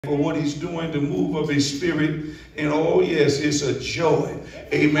For what he's doing, the move of his spirit. And oh yes, it's a joy,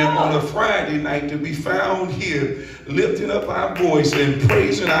 amen, on a Friday night to be found here lifting up our voice and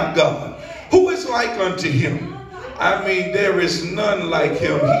praising our God. Who is like unto him? I mean, there is none like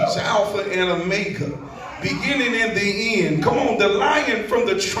him. He's Alpha and Omega, beginning and the end. Come on, the Lion from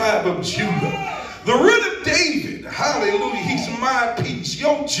the tribe of Judah, the Root of David. Hallelujah. He's my peace,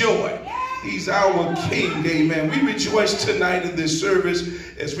 your joy. He's our King, amen. We rejoice tonight in this service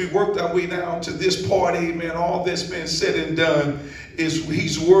as we worked our way down to this part, amen. All that's been said and done is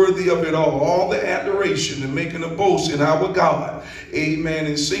he's worthy of it all the adoration and making a boast in our God, amen,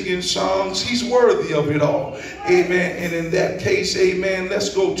 and singing songs. He's worthy of it all, amen. And in that case, amen,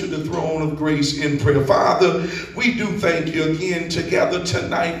 let's go to the throne of grace in prayer. Father, we do thank you again together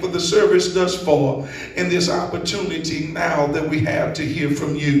tonight for the service thus far and this opportunity now that we have to hear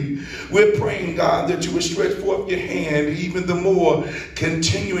from you. We're praying, God, that you would stretch forth your hand even the more,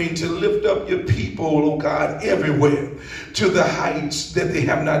 continuing to lift up your people, oh God, everywhere, to the heights that they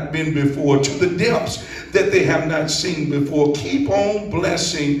have not been before, to the depths that they have not seen before. Keep on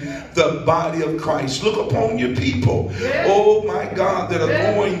blessing the body of Christ. Look upon your people, oh my God, that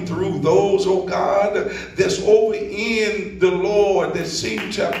are going through, those, oh God, that's over in the Lord that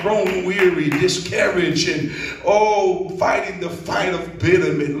seem to have grown weary, discouraged, and fighting the fight of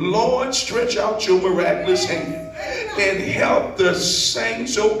bitterment. Lord, stretch out your miraculous hand and help the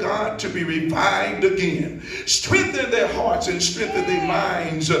saints, oh God, to be revived again. Strengthen their hearts and strengthen their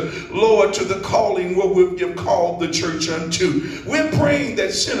minds, Lord, to the calling what you've called the church unto. We're praying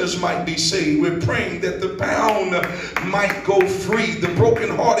that sinners might be saved. We're praying that the bound might go free, the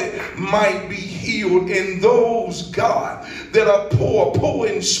brokenhearted might be healed, and those, God, that are poor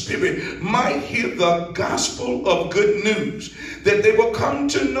in spirit might hear the gospel of good news, that they will come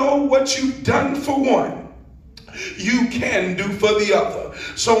to know what you've done for one, you can do for the other.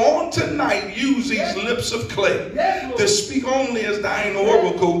 So on tonight, use these lips of clay to speak only as thine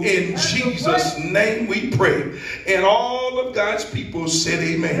oracle. In Jesus' name we pray. And all of God's people said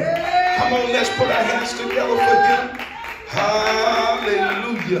amen. Come on, let's put our hands together for him.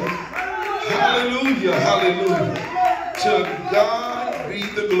 Hallelujah. Hallelujah. Hallelujah. To God be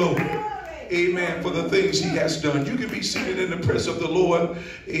the glory. Amen, for the things he has done. You can be seated in the presence of the Lord.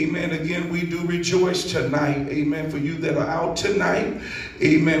 Amen. Again, we do rejoice tonight. Amen. For you that are out tonight.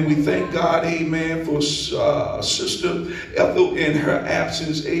 Amen. We thank God. Amen. For Sister Ethel in her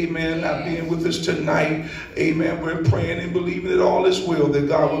absence. Amen. Not being with us tonight. Amen. We're praying and believing that all is well, that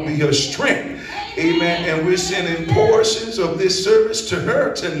God will be her strength. Amen. And we're sending portions of this service to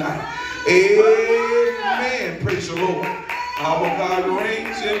her tonight. Amen. Praise the Lord. Our God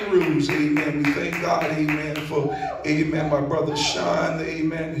reigns and rules. Amen. We thank God, amen, for, amen, my brother Sean,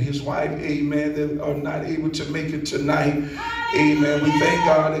 amen, and his wife, amen, that are not able to make it tonight. Amen. We thank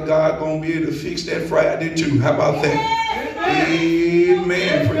God that God going to be able to fix that Friday too. How about that?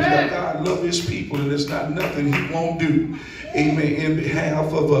 Amen. Praise God. God love his people, and there's not nothing he won't do. Amen. In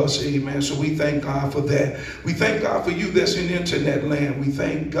behalf of us. Amen. So we thank God for that. We thank God for you that's in internet land. We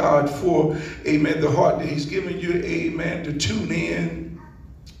thank God for, amen, the heart that he's given you, amen, to tune in,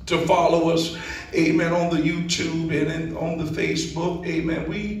 to follow us, amen, on the YouTube and on the Facebook. Amen.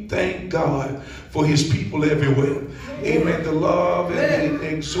 We thank God for his people everywhere. Amen. The love and the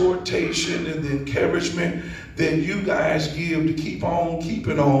exhortation and the encouragement that you guys give to keep on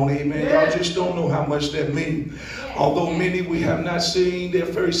keeping on. Amen. Y'all just don't know how much that means. Although many we have not seen their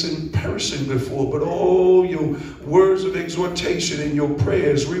face in person before, but oh, your words of exhortation and your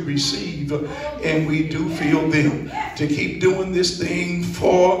prayers we receive, and we do feel them to keep doing this thing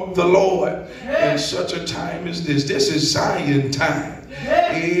for the Lord in such a time as this. This is Zion time.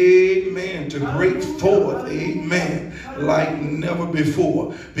 Amen. To break forth. Amen. Like never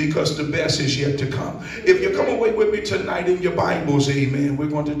before, because the best is yet to come. If you come away with me tonight in your Bibles, amen, we're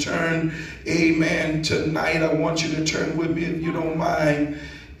going to turn, amen, tonight. I want you to turn with me if you don't mind.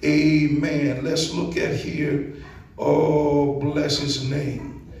 Amen. Let's look at here. Oh, bless his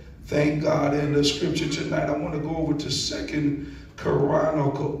name. Thank God. In the scripture tonight, I want to go over to 2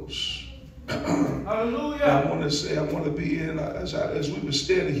 Chronicles. Hallelujah. I want to be in, as we were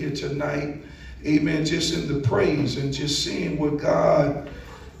standing here tonight, amen, just in the praise and just seeing what God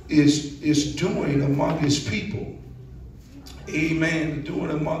is doing among his people. Amen. Doing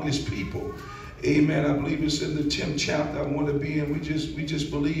among his people. Amen. I believe it's in the 10th chapter I want to be in. We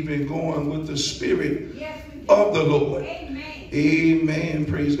just believe in going with the spirit of the Lord. Amen. Amen.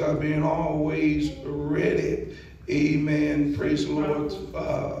 Praise God. Being always ready. Amen. Praise the Lord.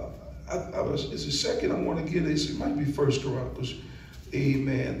 It's the second I want to get this. It might be 1 Chronicles.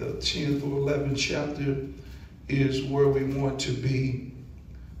 Amen. The 10th or 11th chapter is where we want to be.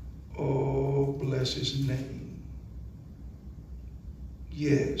 bless his name.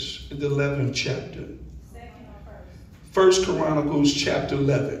 Yes, in the 11th chapter. First Chronicles chapter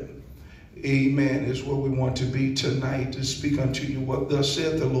 11. Amen, is where we want to be tonight to speak unto you what thus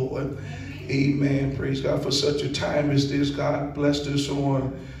saith the Lord. Amen. Praise God. For such a time as this, God blessed us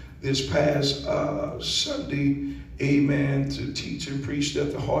on this past Sunday. Amen. To teach and preach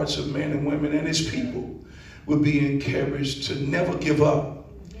that the hearts of men and women and his people would be encouraged to never give up.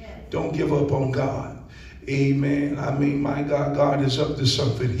 Don't give up on God. Amen. I mean, my God, God is up to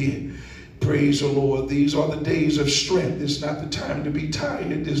something here. Praise the Lord. These are the days of strength. It's not the time to be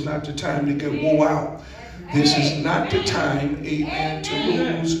tired. It's not the time to get wore out. This is not the time, amen, to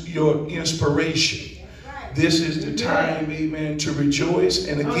lose your inspiration. This is the time, amen, to rejoice.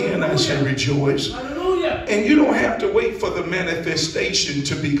 And again, I say rejoice. And you don't have to wait for the manifestation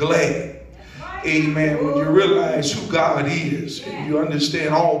to be glad. Amen. When you realize who God is and you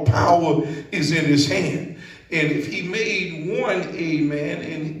understand all power is in his hand. And if he made one, amen,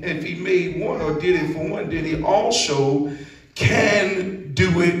 and if he made one or did it for one, then he also can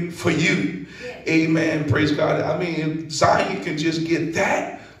do it for you. Amen. Praise God. I mean, if Zion can just get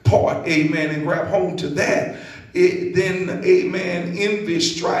that part, amen, and grab home to that, then, amen, envy,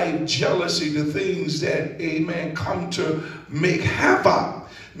 strife, jealousy, the things that, amen, come to make havoc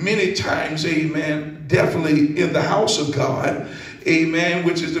many times, amen, definitely in the house of God. Amen,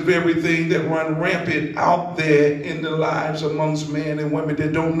 which is the very thing that run rampant out there in the lives amongst men and women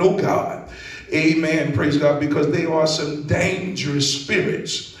that don't know God. Amen, praise God, because they are some dangerous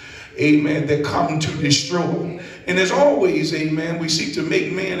spirits, amen, that come to destroy. And as always, amen, we seek to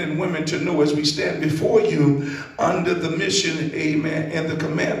make men and women to know as we stand before you under the mission, amen, and the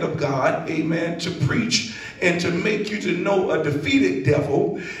command of God, amen, to preach and to make you to know a defeated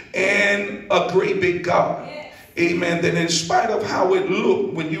devil and a great big God. Amen. That in spite of how it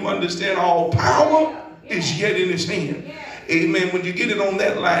looked, when you understand all power is yet in his hand. Amen. When you get it on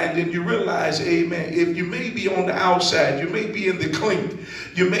that line, then you realize, amen, if you may be on the outside, you may be in the clink,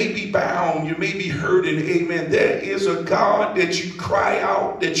 you may be bound, you may be hurting, amen, there is a God that you cry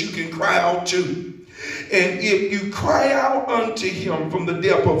out, that you can cry out to. And if you cry out unto him from the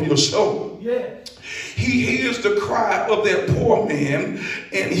depth of your soul, he hears the cry of that poor man,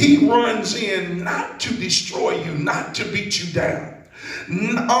 and he runs in not to destroy you, not to beat you down.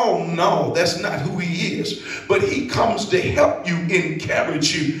 Oh no, that's not who he is. But he comes to help you,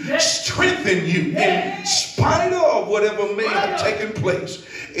 encourage you, strengthen you in spite of whatever may have taken place.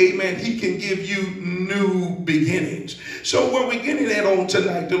 Amen. He can give you new beginnings. So where we're getting at on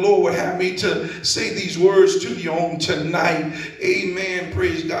tonight, the Lord would have me to say these words to you on tonight. Amen.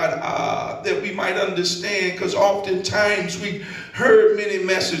 Praise God. That we might understand, because oftentimes we heard many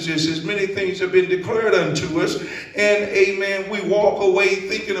messages, as many things have been declared unto us, and amen, we walk away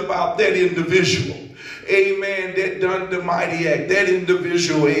thinking about that individual, amen, that done the mighty act, that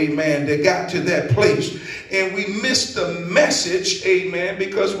individual, amen, that got to that place, and we miss the message, amen,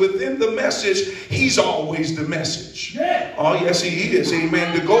 because within the message, he's always the message. Oh yes, he is,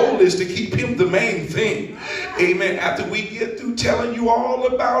 amen. The goal is to keep him the main thing, amen. After we get through telling you all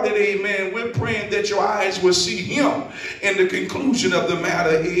about it, amen, we're praying that your eyes will see him in the conclusion of the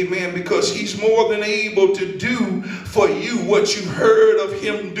matter, amen, because he's more than able to do for you what you heard of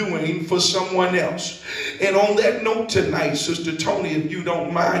him doing for someone else. And on that note tonight, Sister Tony, if you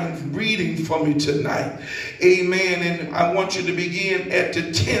don't mind reading for me tonight, amen, and I want you to begin at the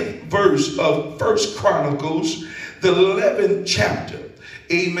 10th verse of First Chronicles, the 11th chapter.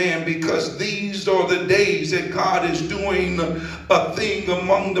 Amen, because these are the days that God is doing a thing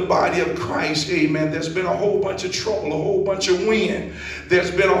among the body of Christ. Amen. There's been a whole bunch of trouble, a whole bunch of wind.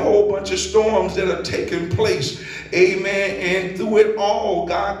 There's been a whole bunch of storms that have taken place. Amen. And through it all,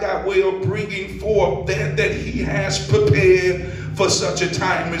 God got way of bringing forth that he has prepared for such a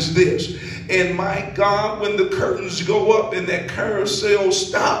time as this. And my God, when the curtains go up and that carousel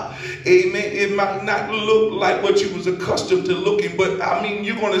stop, amen, it might not look like what you was accustomed to looking, but I mean,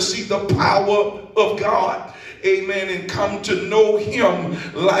 you're going to see the power of God, amen, and come to know him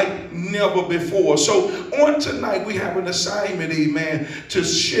like never before. So on tonight, we have an assignment, amen, to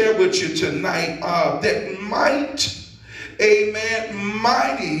share with you tonight that might, amen,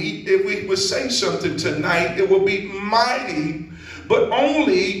 mighty, if we would say something tonight, it will be mighty, but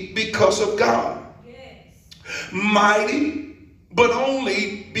only because of God. Mighty, but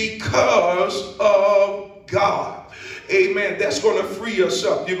only because of God. Amen. That's going to free us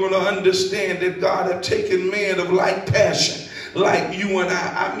up. You're going to understand that God has taken men of like passion, like you and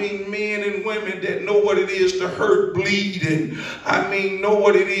I mean, men and women that know what it is to hurt, bleed, and I mean, know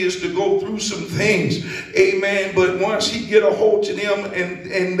what it is to go through some things. Amen. But once he get a hold to them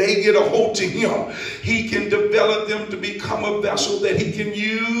and they get a hold to him, he can develop them to become a vessel that he can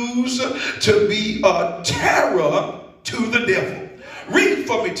use to be a terror to the devil. Read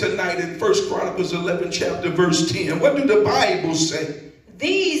for me tonight in 1 Chronicles 11 chapter verse 10. What do the Bible say?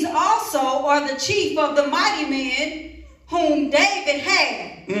 These also are the chief of the mighty men whom David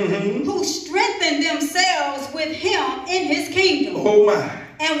had, who strengthened themselves with him in his kingdom. Oh my.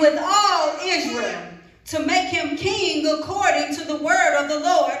 And with all Israel, to make him king according to the word of the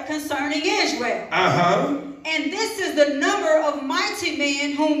Lord concerning Israel. And this is the number of mighty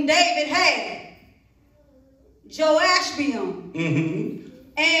men whom David had. Joashbeam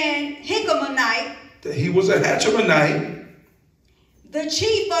and Hicamonite. He was a Hatchamonite. The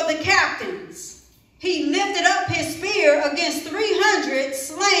chief of the captains. He lifted up his spear against 300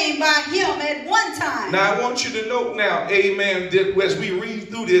 slain by him at one time. Now I want you to note now, amen, that as we read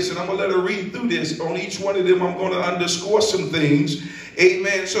through this, and I'm going to let her read through this, on each one of them I'm going to underscore some things.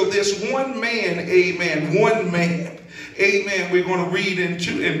 Amen. So this one man, amen, one man. Amen. We're going to read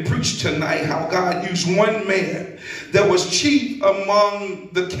into and preach tonight how God used one man that was chief among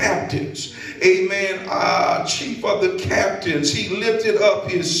the captains. Amen. Chief of the captains. He lifted up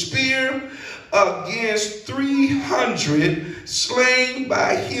his spear against 300 slain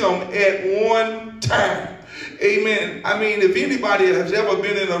by him at one time. Amen. I mean, if anybody has ever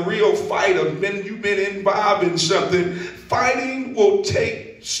been in a real fight or you've been involved in something, fighting will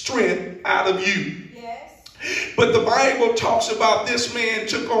take strength out of you. But the Bible talks about this man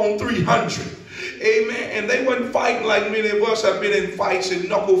took on 300. Amen. And they wasn't fighting like many of us have been in fights, and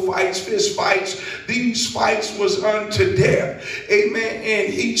knuckle fights, fist fights. These fights was unto death. Amen.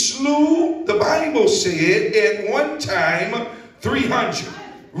 And he slew, the Bible said, at one time 300.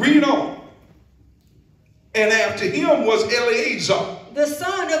 Read on. And after him was Eleazar, the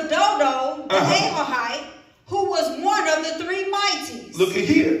son of Dodo, the Ahahite, who was one of the three mighties. Look at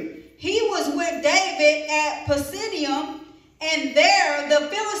here. He was with David at Pisidium, and there the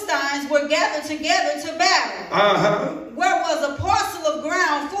Philistines were gathered together to battle. Where was a parcel of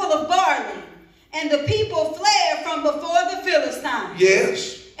ground full of barley, and the people fled from before the Philistines.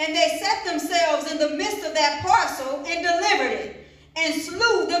 Yes. And they set themselves in the midst of that parcel and delivered it, and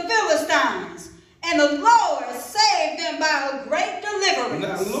slew the Philistines. And the Lord saved them by a great deliverance.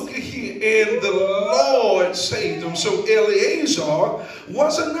 Now look at here. And the Lord saved them. So Eleazar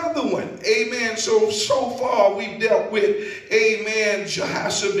was another one. Amen. So far we've dealt with, amen,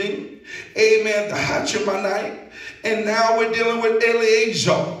 Jehoshaphat. Amen, the Hatchamonite. And now we're dealing with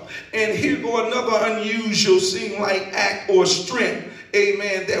Eleazar. And here go another unusual, seem like act or strength.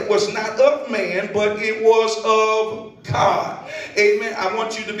 Amen. That was not of man, but it was of God. Amen. I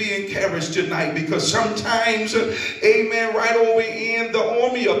want you to be encouraged tonight, because sometimes, amen, right over in the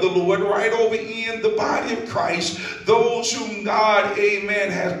army of the Lord, right over in the body of Christ, those whom God, amen,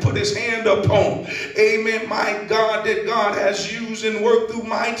 has put his hand upon, amen, my God, that God has used and worked through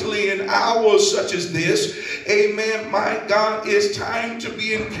mightily in hours such as this, amen, my God, it's time to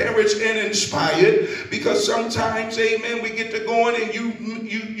be encouraged and inspired, because sometimes, amen, we get to going and you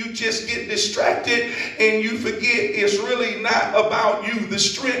just get distracted and you forget it's really not about you. The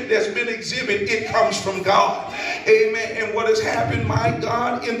strength that's been exhibited, it comes from God. Amen. And what has happened, my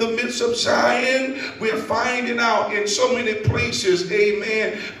God, in the midst of Zion, we're finding out in so many places,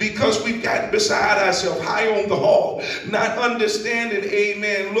 amen, because we've gotten beside ourselves, high on the hall, not understanding,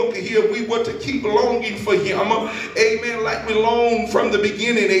 amen, look here, we were to keep longing for him, amen, like we longed from the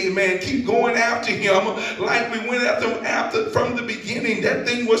beginning, amen, keep going after him like we went after from the beginning. That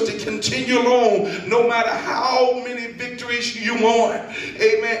thing was to continue on, no matter how many victories you won.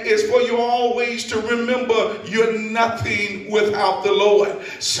 Amen. It's for you always to remember you're nothing without the Lord.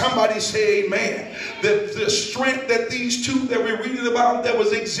 Somebody say amen. The strength that these two that we're reading about that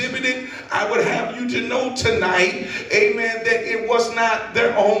was exhibited, I would have you to know tonight, amen, that it was not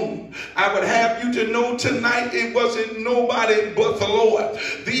their own. I would have you to know tonight it wasn't nobody but the Lord.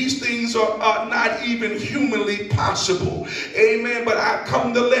 These things are not even humanly possible. Amen. But I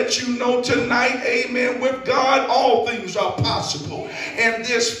come to let you know tonight, amen, with God all things are possible. And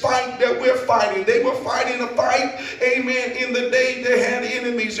this fight that we're fighting, they were fighting a fight, amen, in the day they had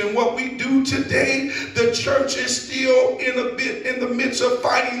enemies. And what we do today, the church is still in the midst of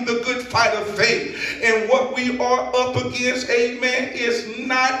fighting the good fight of faith. And what we are up against, amen, is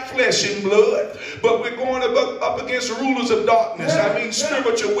not flesh and blood, but we're going up against rulers of darkness. I mean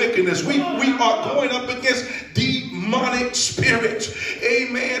spiritual wickedness. We are going up against demonic spirits,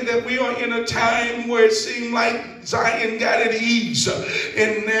 amen, that we are in a time where it seemed like Zion got at ease.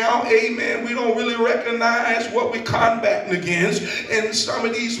 And now, amen, we don't really recognize what we're combating against. And some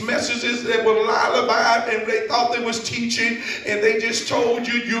of these messages that were lullabied and they thought they was teaching, and they just told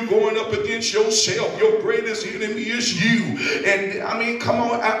you you're going up against yourself. Your greatest enemy is you. And I mean, come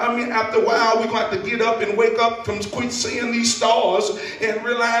on. I mean, after a while, we're going to have to get up and wake up from quit seeing these stars and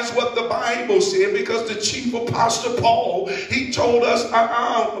realize what the Bible said, because the chief apostle Paul, he told us,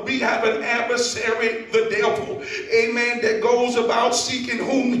 we have an adversary, the devil, amen, that goes about seeking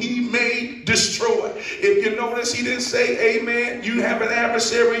whom he may destroy. If you notice, he didn't say, amen, you have an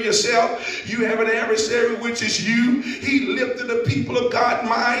adversary yourself. You have an adversary, which is you. He lifted the people of God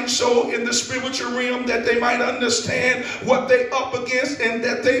mind so in the spiritual realm that they might understand what they up against and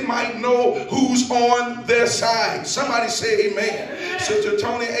that they might know who's on their side. Somebody say amen. Sister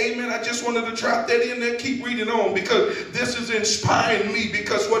Tony, amen. I just wanted to drop that in there. Keep reading on, because this is inspiring me,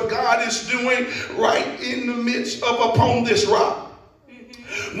 because what God is doing right in the midst of Upon This Rock,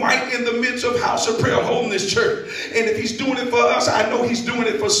 right in the midst of House of Prayer Holiness Church. And if he's doing it for us, I know he's doing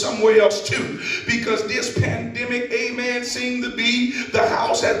it for somewhere else too, because this pandemic, amen, seemed to be, the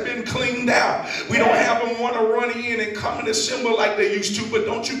house has been cleaned out. We don't have them want to run in and come and assemble like they used to, but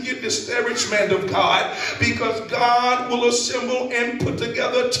don't you get discouraged, man of God, because God will assemble and put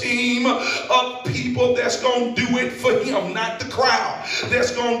together a team of people that's going to do it for him, not the crowd.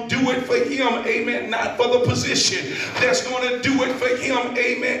 That's going to do it for him, amen, not for the position. That's going to do it for him,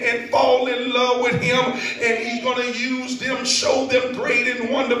 amen, and fall in love with him, and he's going to use them, show them great and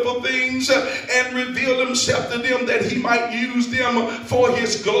wonderful things, and reveal himself to them that he might use them for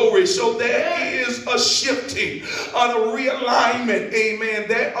his glory. So there is a shifting, a realignment, amen,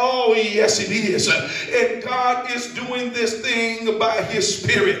 that, oh yes it is, and God is doing this thing by his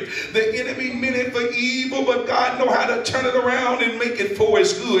Spirit. The enemy meant it for evil, but God know how to turn it around and make it for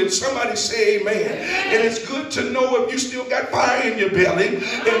his good. Somebody say amen. And it's good to know if you still got fire in your belly,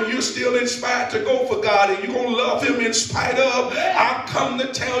 and you're still inspired to go for God, and you're going to love him in spite of, I've come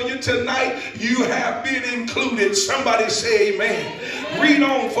to tell you tonight, you have been included. Somebody say amen. Read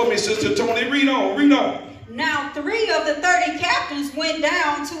on for me, Sister Tony. Read on, read on. Now 3 of the 30 captains went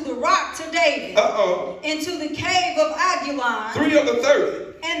down to the rock to David, into the cave of Adullam. 3 of the 30.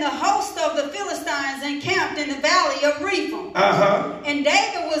 And the host of the Philistines encamped in the valley of Rephaim. And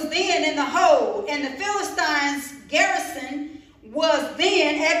David was then in the hold, and the Philistines' garrison was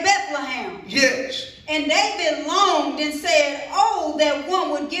then at Bethlehem. Yes. And David longed and said, oh, that one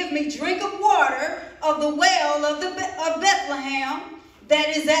would give me drink of water of the well of Bethlehem that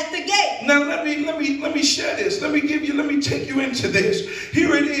is at the gate. Now let me share this. Let me take you into this.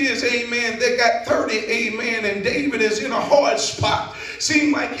 Here it is, amen. They got 30, amen, and David is in a hard spot.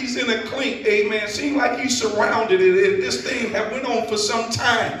 Seem like he's in a clink, amen. Seem like he's surrounded it. And this thing have went on for some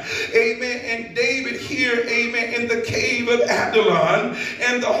time, amen. And David here, amen, in the cave of Adullam,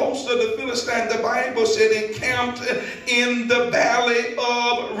 and the host of the Philistines, the Bible said, encamped in the valley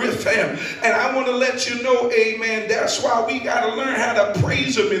of Rephaim. And I want to let you know, amen, that's why we got to learn how to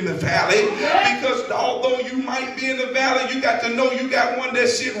praise him in the valley, because although you might be in the valley, you got to know you got one that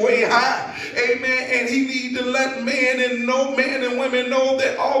sit way high, amen. And he need to let men and women know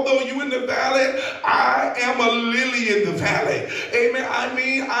that although you in the valley, I am a lily in the valley, amen. I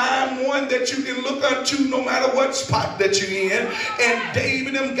mean, I'm one that you can look unto no matter what spot that you're in. And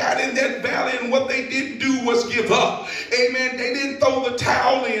David and them got in that valley, and what they didn't do was give up, amen. They didn't throw the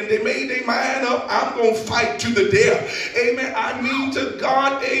towel in. They made their mind up, I'm going to fight to the death, amen. I mean, to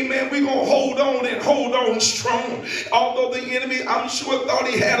God, amen, we're going to hold on and hold on strong. Although the enemy, I'm sure, thought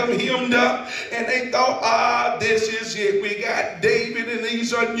he had them hemmed up, and they thought, this is it. We got David and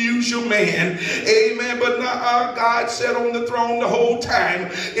these unusual men, amen. But now God sat on the throne the whole time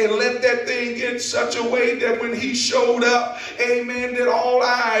and let that thing get such a way that when he showed up, amen, that all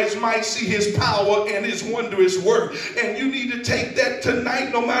eyes might see his power and his wondrous work. And you need to take that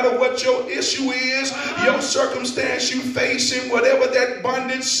tonight, no matter what your issue is, your circumstance you facing, whatever that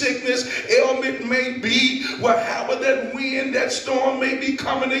bondage, sickness, ailment may be, whatever that wind, that storm may be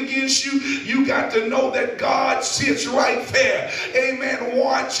coming against you, you got to know that God sits right there, amen,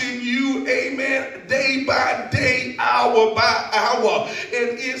 watching you, amen, day by day, hour by hour.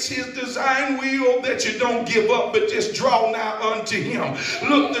 And it's his design will that you don't give up, but just draw nigh unto him.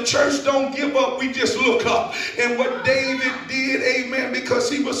 Look, the church don't give up, we just look up. And what David did, amen,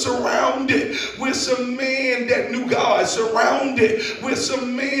 because he was surrounded with some men that knew God, surrounded with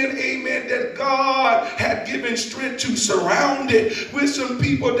some men, amen, that God had given strength to, surrounded with some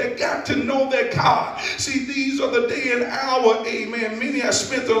people that got to know their God. See, these are the day and hour, amen. Many have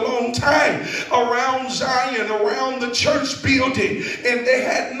spent a long time around Zion, around the church building, and they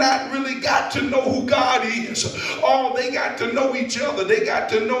had not really got to know who God is. Oh, they got to know each other. They got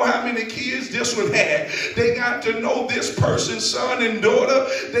to know how many kids this one had. They got to know this person's son and daughter.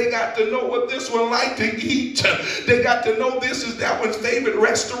 They got to know what this one liked to eat. They got to know this is that one's favorite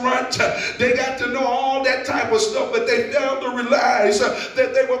restaurant. They got to know all that type of stuff, but they failed to realize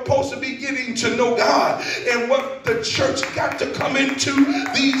that they were supposed to be getting to know God. And what the church got to come into,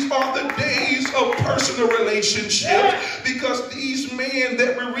 these are the days of personal relationships, because these men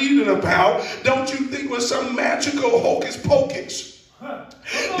that we're reading about, don't you think was some magical hocus pocus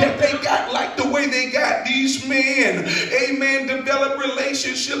that they got like the way they got? These men, amen, developed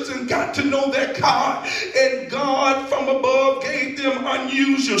relationships and got to know their God, and God from above gave them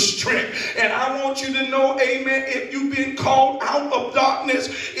unusual strength. And I want you to know, amen, if you've been called out of darkness,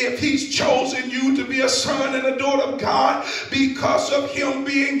 if he's chosen you to be a son and a daughter of God, because of him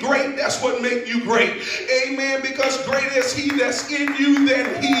being great, that's what makes you great, amen, because greater is he that's in you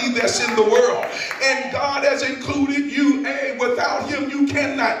than he that's in the world. And God has included you. Without him you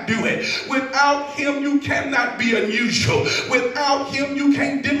cannot do it. Without him you cannot be unusual. Without him you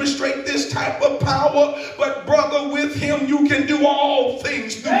can't demonstrate this type of power. But brother, with him you can do all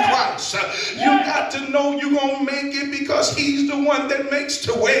things through Christ. You got to know you're going to make it because he's the one that makes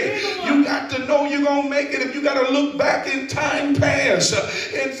the way. You got to know you're going to make it. If you got to look back in time past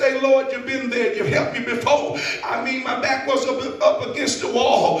and say, Lord, you've been there. You've helped me before. I mean, my back was up against the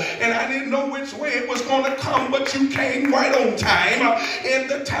wall and I didn't know which way it was going to come, but you came right on time. In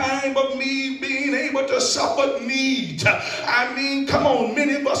the time of me being able to suffer need. I mean, come on,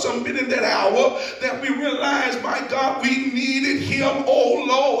 many of us have been in that hour that we realized, my God, we needed him, oh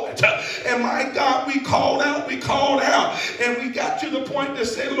Lord. And my God, we called out, and we got to the point to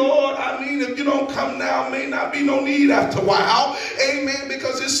say, Lord, I mean, if you don't come now, may not be no need after a while. Amen,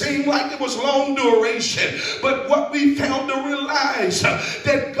 because it seemed like it was long duration. But what we found to realize,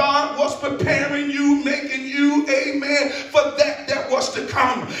 that God was preparing you, making you, amen, for that was to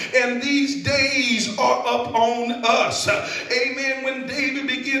come. And these days are up on us. Amen. When David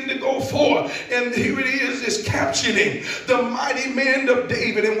began to go forth, and here it is capturing the mighty man of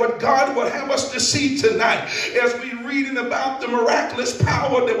David. And what God will have us to see tonight as we reading about the miraculous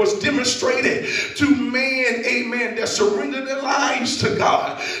power that was demonstrated to man, amen, that surrendered their lives to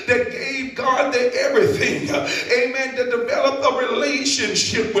God, that gave God their everything, amen, that developed a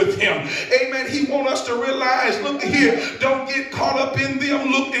relationship with him. Amen. He wants us to realize, look here, don't get caught up in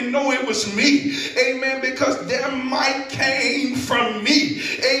them. Look and know it was me. Amen. Because their might came from me.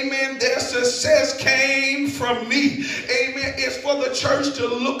 Amen. Their success came from me. Amen. It's for the church to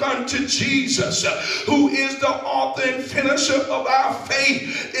look unto Jesus, who is the author and finisher of our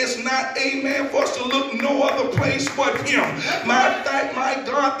faith. It's not, amen, for us to look no other place but him. My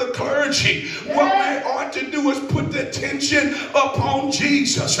God, the clergy, what we ought to do is put the attention upon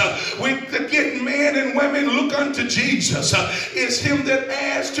Jesus. We get men and women look unto Jesus. It's him that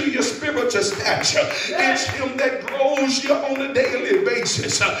adds to your spiritual stature. It's him that grows you on a daily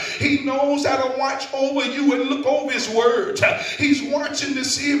basis. He knows how to watch over you and look over his word. He's watching to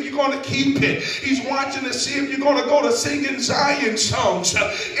see if you're going to keep it. He's watching to see if you're going to go to singing Zion songs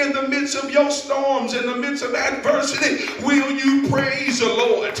in the midst of your storms, in the midst of adversity. Will you praise the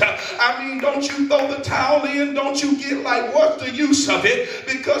Lord? I mean, don't you throw the towel in? Don't you get like, what's the use of it?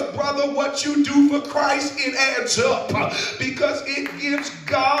 Because brother, what you do for Christ, it adds up, because it gives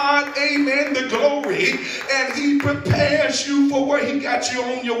God, amen, the glory, and he prepares you for where he got you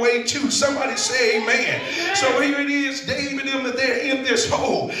on your way to. Somebody say amen. So here it is, David and them, they're in this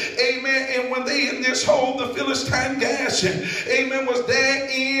hole, amen, and when they in this hole, the Philistine garrison, amen, was there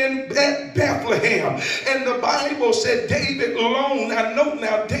in Bethlehem, and the Bible said David alone. I know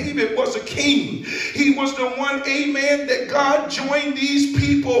now David was a king. He was the one, amen, that God joined these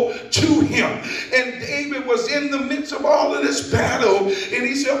people to him, and David was in the midst of all of this battle, and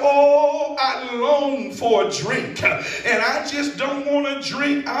he said, oh, I long for a drink, and I just don't want to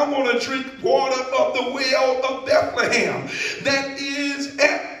drink. I want to drink water of the well of Bethlehem that is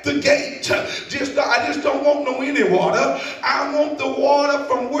at the gate. I just don't want no any water. I want the water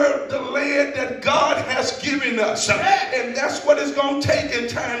from where the land that God has given us. And that's what it's going to take in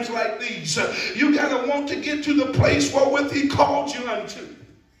times like these. You got to want to get to the place wherewith he called you unto.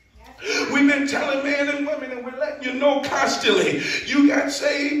 We've been telling men and women, and we're letting you know constantly, you got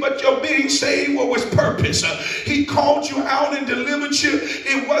saved, but your being saved was purpose. He called you out and delivered you.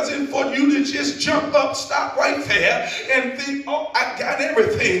 It wasn't for you to just jump up, stop right there, and think, oh, I got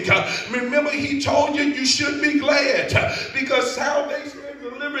everything. Remember, he told you you should be glad, because salvation and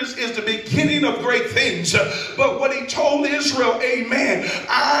deliverance is the beginning of great things. But what he told Israel, amen,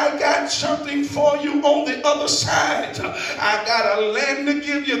 I got something for you on the other side. I got a land to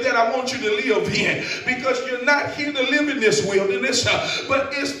give you that I want you to live in, because you're not here to live in this wilderness, but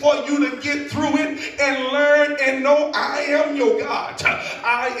it's for you to get through it and learn and know I am your God.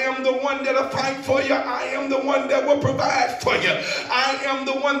 I am the one that'll fight for you. I am the one that will provide for you. I am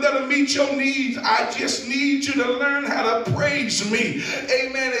the one that'll meet your needs. I just need you to learn how to praise me.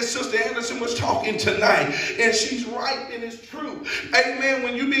 Amen. And Sister Anderson was talking tonight, and she's right, and it's true. Amen.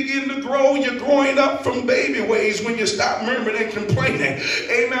 When you begin to grow, you're growing up from baby ways when you stop murmuring and complaining.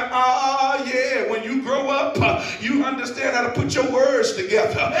 Amen. Yeah. When you grow up, you understand how to put your words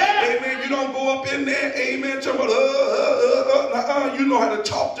together. Amen. You don't go up in there, amen, talking about, you know how to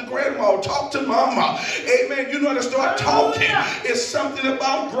talk to grandma, talk to mama. Amen. You know how to start talking. It's something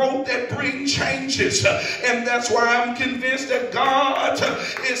about growth that brings changes. And that's why I'm convinced that God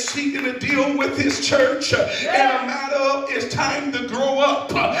is seeking to deal with his church in a matter of it's time to grow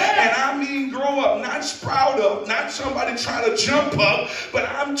up. And I mean grow up, not sprout up, not somebody trying to jump up, but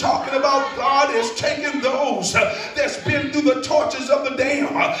I'm talking about God is taking those that's been through the tortures of the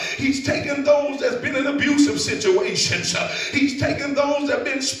dam. He's taken those that's been in abusive situations. He's taken those that have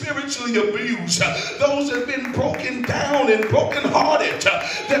been spiritually abused, those that have been broken down and broken hearted,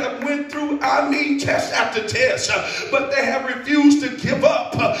 that have went through, test after test, but they have refused to give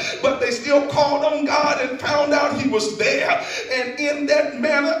up, but they still called on God and found out he was there. And in that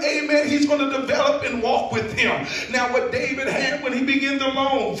manner, amen, he's going to develop and walk with him. Now, what David had when he began to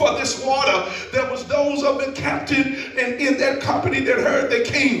long for this water, there was those of the captain and in that company that heard the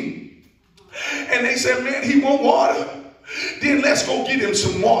king. And they said, man, he want water. Then let's go get him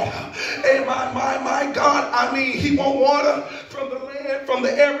some water. Hey, my God, he want water from the land, from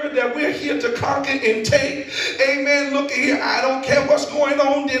the area that we're here to conquer and take. Amen. Look here, I don't care what's going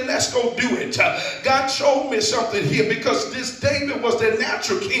on, then let's go do it. God showed me something here, because this David was the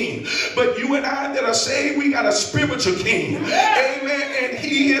natural king. But you and I that are saved, we got a spiritual king. Amen. And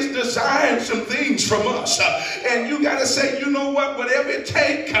he has designed some things from us. And you got to say, you know what, whatever it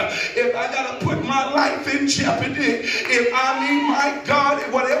takes, if I got to put my life in jeopardy, my God,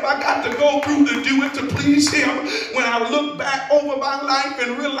 whatever I got to go through to do it to please him, when I look back over my life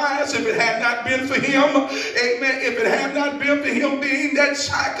and realize if it had not been for him, amen, if it had not been for him being that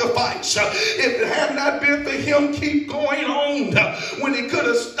sacrifice, if it had not been for him keep going on when he could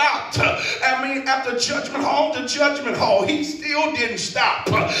have stopped, after judgment hall to judgment hall, he still didn't stop.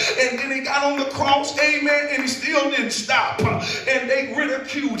 And then he got on the cross, amen, and he still didn't stop. And they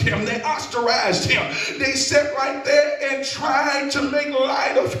ridiculed him, they ostracized him, they sat right there and tried to make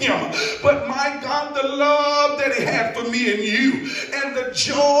light of him. But my God, the love that he had for me and you, and the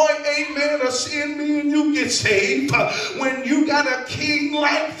joy, amen, of seeing me and you get saved, when you got a king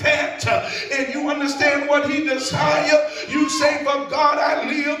like that, and you understand what he desires, you say, for God I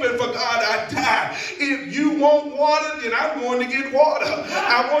live and for God I die. If you want water, then I'm going to get water.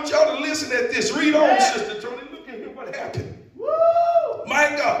 I want y'all to listen at this. Read on, Sister Tony. Look at here what happened. Woo! My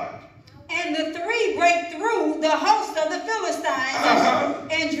God. And the three break through the host of the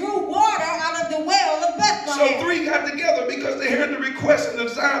Philistines and drew water out of the well of Bethlehem. So three got together because they heard the request and the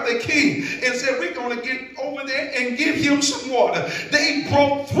desire of the king and said, we're going to get over there and give him some water. They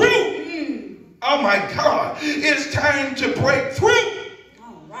broke through. Oh my God. It's time to break through.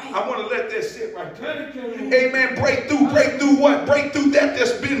 I want to let that sit right there. Amen. Break through what? Break through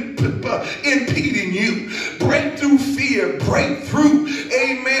that's been impeding you. Break through fear. Break through,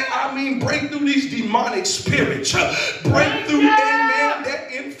 amen. Break through these demonic spirits. Break through, amen, that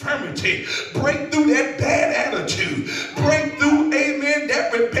infirmity. Break through that bad attitude. Break through, amen,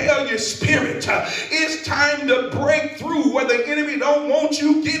 that rebellious spirit. It's time to break through where the enemy don't want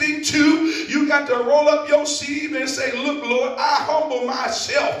you getting to. You got to roll up your sleeve and say, look, Lord, I humble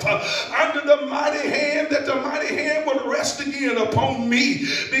myself under the mighty hand, that the mighty hand would rest again upon me,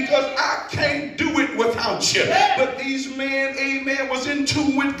 because I can't do it without you. But these men, amen, was in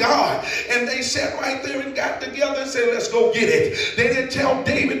tune with God, and they sat right there and got together and said, let's go get it. They didn't tell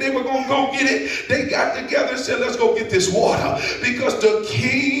David they were going to go get it. They got together and said, let's go get this water, because the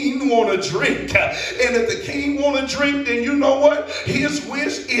king want to drink. And if the king want to drink, then you know what? His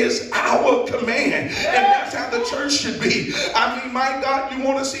wish is our command. And that's how the church should be. I mean, my God, you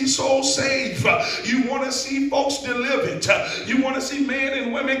want to see souls saved. You want to see folks delivered. You want to see men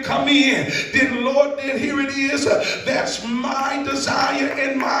and women come in. Then, Lord, then here it is. That's my desire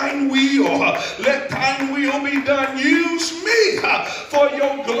and mine will. Let thine will be done. Use me for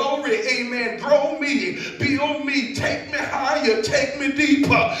your glory. Amen. Grow me. Build me. Take me higher. Take me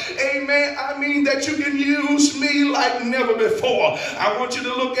deeper. Amen. I mean that you can use me like never before. I want you to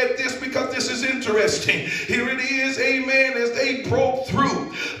look at this because this is interesting. Here it is. Amen. As they broke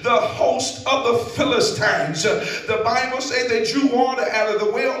through the host of the Philistines, the Bible says they drew water out of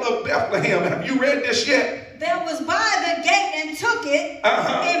the well of Bethlehem. Have you read this yet? That was by the gate and took it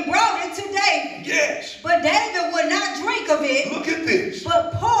and brought it to David. Yes. But David would not drink of it. Look at this.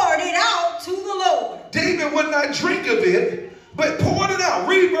 But poured it out to the Lord. David would not drink of it, but poured it out.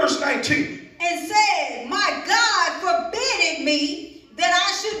 Read verse 19. And said, my God forbid me that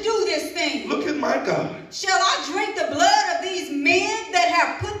I should do this thing. Look at my God. Shall I drink the blood of these men that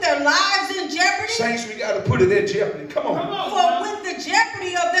have put their lives in jeopardy? Saints, we got to put it in jeopardy. Come on. For with the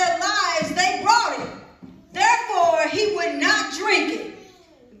jeopardy of their lives they brought it. Therefore he would not drink it.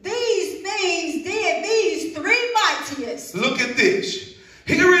 These things did these three mightiest. Look at this.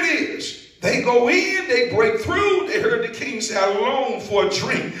 Here it is. They go in, they break through. They heard the king say, I long for a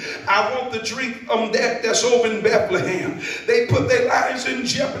drink. I want the drink that's over in Bethlehem. They put their lives in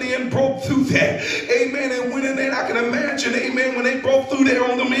jeopardy and broke through that. Amen. And went in there, I can imagine, amen, when they broke through there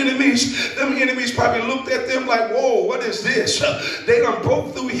on them enemies probably looked at them like, whoa, what is this? They done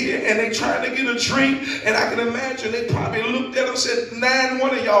broke through here and they trying to get a drink. And I can imagine they probably looked at them and said,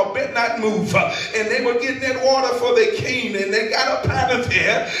 one of y'all bet not move. And they were getting that water for their king. And they got up out of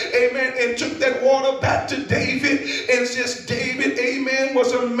there. Amen. And took that water back to David, and since David, amen,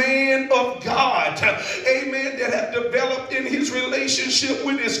 was a man of God, amen, that had developed in his relationship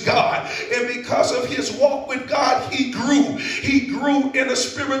with his God, and because of his walk with God, he grew in a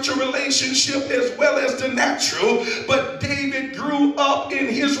spiritual relationship as well as the natural. But David grew up in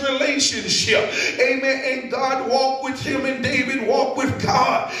his relationship, amen, and God walked with him and David walked with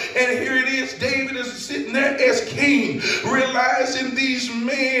God. And here it is, David is sitting there as king, realizing these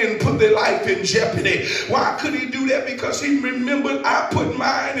men put their life in jeopardy. Why could he do that? Because he remembered, I put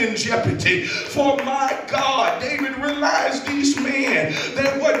mine in jeopardy for my God. David realized these men,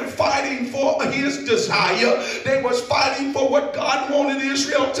 they wasn't fighting for his desire. They was fighting for what God wanted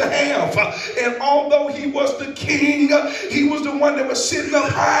Israel to have. And although he was the king, he was the one that was sitting up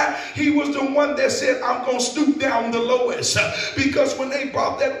high. He was the one that said, I'm going to stoop down the lowest. Because when they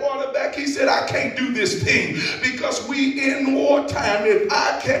brought that water back, he said, I can't do this thing because we in wartime.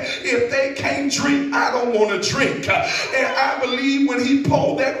 If they can't drink, I don't want to drink. And I believe when he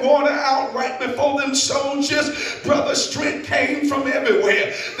pulled that water out right before them soldiers, brother, strength came from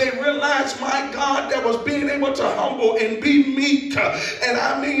everywhere. They realized, my God, that was being able to humble and be meek. And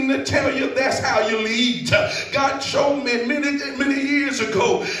I mean to tell you, that's how you lead. God showed me many years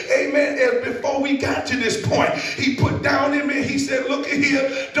ago, amen, and before we got to this point, he put down in me, he said, look at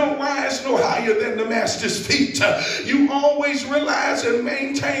here, don't rise no higher than the master's feet. You always realize and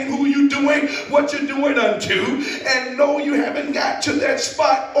maintain who you're doing, what you're doing unto, and know you haven't got to that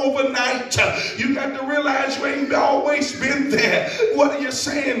spot overnight. You got to realize you ain't always been there. What are you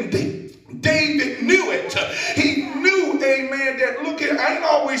saying, David knew it. He knew, amen, that look at, I ain't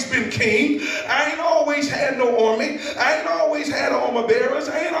always been king. I ain't always had no army. I ain't always had armor bearers.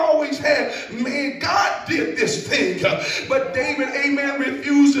 I ain't always had, man, God did this thing. But David, amen,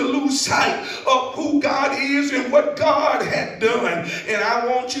 refused to lose sight of who God is and what God had done. And I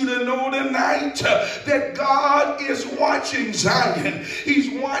want you to know tonight that God is watching Zion.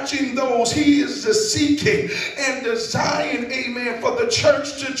 He's watching those. He is seeking and desiring, amen, for the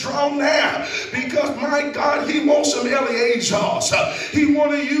church to draw now. Because my God, he wants some Eleazars. He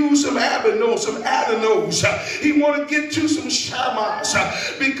want to use some Abinos, some Adonos. He want to get to some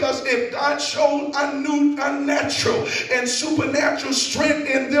Shammahs. Because if God showed unnatural and supernatural strength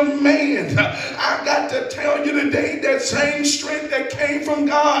in them man, I got to tell you today that same strength that came from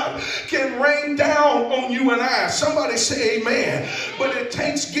God can rain down on you and I. Somebody say amen. But it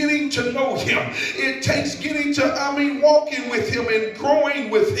takes getting to know him. It takes getting to, walking with him and growing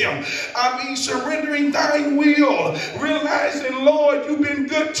with him. Surrendering thine will, realizing, Lord, you've been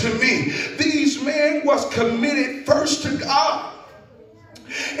good to me. These men was committed first to God.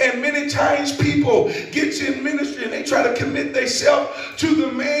 And many times people get in ministry and they try to commit themselves to the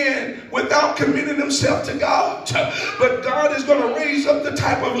man without committing themselves to God. But God is going to raise up the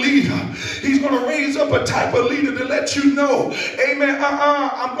type of leader. He's going to raise up a type of leader to let you know, amen,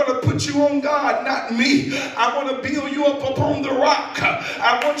 I'm going to put put you on God, not me. I want to build you up upon the rock.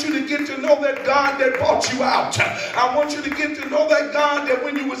 I want you to get to know that God that brought you out. I want you to get to know that God that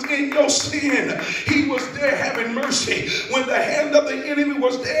when you was in your sin, he was there having mercy. When the hand of the enemy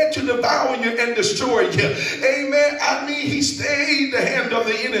was there to devour you and destroy you. Amen. I mean, he stayed the hand of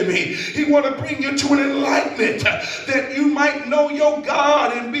the enemy. He want to bring you to an enlightenment that you might know your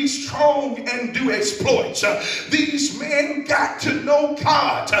God and be strong and do exploits. These men got to know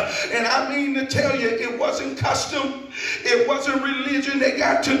God. And I mean to tell you, it wasn't custom. It wasn't religion. They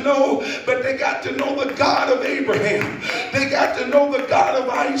got to know, but they got to know the God of Abraham. They got to know the God of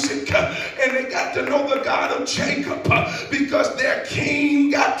Isaac. And they got to know the God of Jacob. Because their king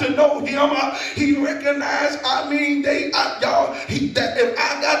got to know him. He recognized, I mean, if I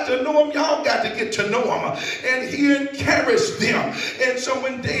got to know him, y'all got to get to know him. And he encouraged them. And so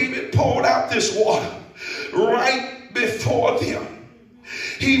when David poured out this water right before them,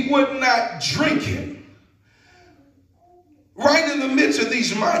 he would not drink it. Right in the midst of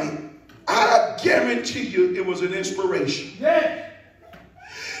these mighty, I guarantee you it was an inspiration. Yeah.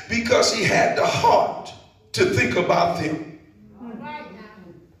 Because he had the heart to think about them.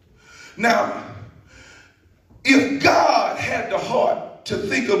 Now, if God had the heart to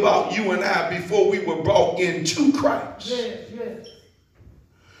think about you and I before we were brought into Christ,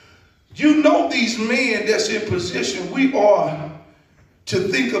 you know these men that's in position, we are to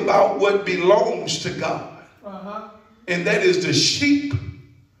think about what belongs to God. And that is the sheep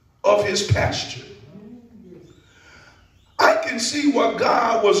of his pasture. I can see why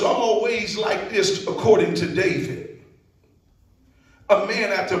God was always like this according to David. A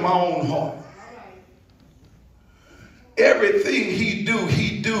man after my own heart. Everything he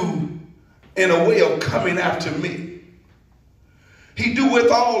do in a way of coming after me. He do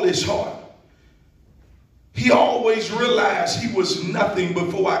with all his heart. He always realized he was nothing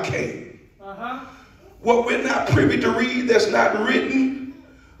before I came. What we're not privy to read, that's not written,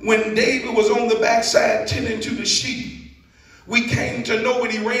 when David was on the backside tending to the sheep, we came to know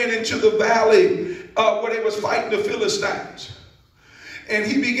when he ran into the valley where they was fighting the Philistines. And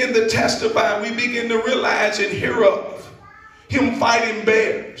he began to testify. We began to realize and hear of him fighting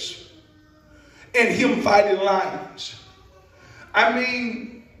bears and him fighting lions. I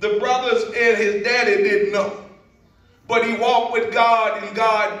mean, the brothers and his daddy didn't know. But he walked with God, and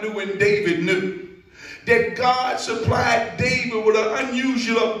God knew and David knew that God supplied David with an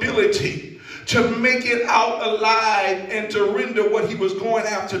unusual ability to make it out alive and to render what he was going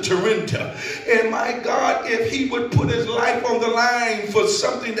after to render. And my God, if he would put his life on the line for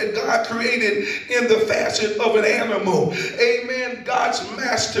something that God created in the facet of an animal, amen, God's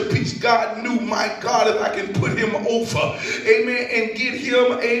masterpiece, God knew, my God, if I can put him over, amen, and get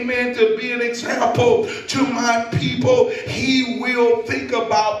him, amen, to be an example to my people, he will think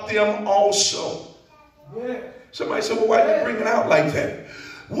about them also. Yeah. Somebody said, well, why are you bringing it out like that?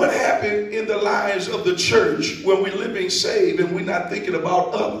 What happened in the lives of the church when we're living saved and we're not thinking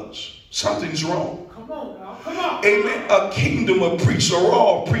about others? Something's wrong. Come on now, come on. Amen. A kingdom of priests, a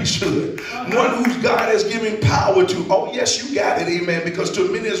royal priesthood. One whose God has given power to. Oh, yes, you got it. Amen. Because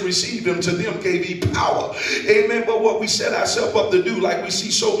to many has received him, to them gave he power. Amen. But what we set ourselves up to do, like we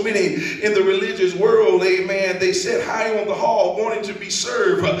see so many in the religious world, amen, they sit high on the hall wanting to be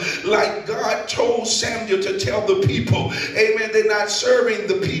served. Like God told Samuel to tell the people, amen, they're not serving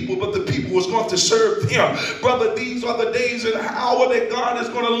the people, but the people was going to serve him. Brother, these are the days and hour that God is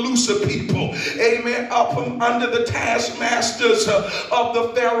going to loose a people, amen, up from under the taskmasters of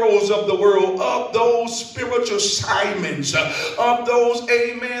the pharaohs of the world, of those spiritual Simons, of those,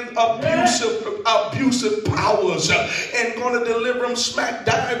 amen, abusive powers, and going to deliver them smack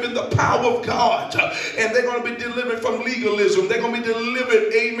dive in the power of God. And they're going to be delivered from legalism. They're going to be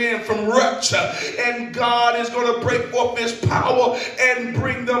delivered, amen, from ruts. And God is going to break forth his power and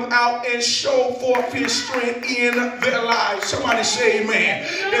bring them out and show forth his strength in their lives. Somebody say amen.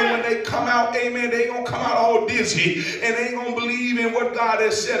 And when they come out, amen, they ain't going to come out all dizzy and they ain't going to believe in what God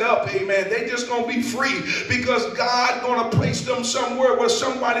has set up, amen. They just going to be free because God going to place them somewhere where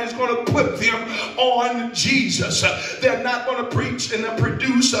somebody is going to put them on Jesus. They're not going to preach and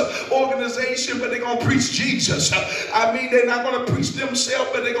produce an organization, but they're going to preach Jesus. I mean, they're not going to preach themselves,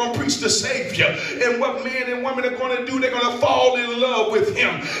 but they're going to preach the Savior. And what men and women are going to do, they're going to fall in love with him.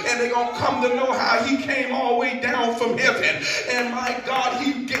 And they're going to come to know how he came all the way down from heaven. And my God,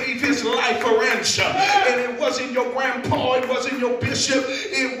 he gave his life a ransom. And it wasn't your grandpa, it wasn't your bishop,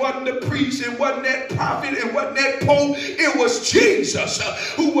 it wasn't the priest, it wasn't that prophet, it wasn't that pope, it was Jesus,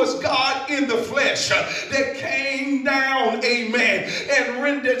 who was God in the flesh, that came down, amen, and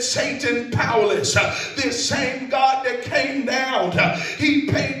rendered Satan powerless. This same God that came down, he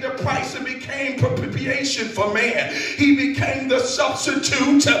paid the price became propitiation for man. He became the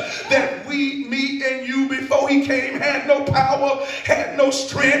substitute that we, me and you, before he came, had no power, had no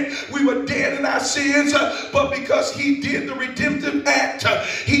strength. We were dead in our sins, but because he did the redemptive act,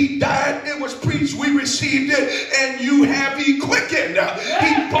 he died, it was preached, we received it, and you have he quickened.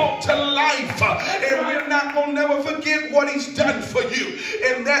 He brought to life, and we're not going to never forget what he's done for you.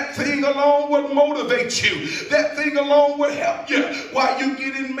 And that thing alone would motivate you. That thing alone would help you while you're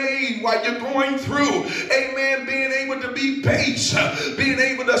getting made, while you're going through. Amen. Being able to be base, being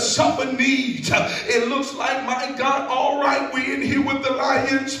able to suffer needs. It looks like, my God, all right, we're in here with the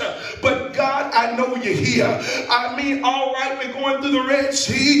lions, but God, I know you're here. I mean, all right, we're going through the Red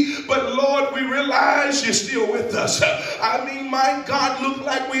Sea, but Lord, we realize you're still with us. I mean, my God, look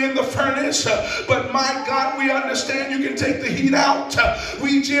like we're in the furnace, but my God, we understand you can take the heat out.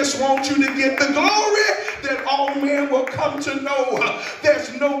 We just want you to get the glory that all men will come to know.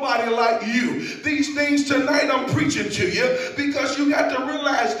 There's nobody like you. These things tonight I'm preaching to you because you got to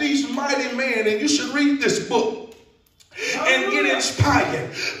realize these mighty men, and you should read this book and get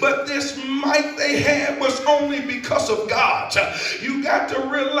inspired. But this might they had was only because of God. You got to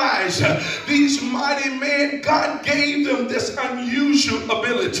realize these mighty men, God gave them this unusual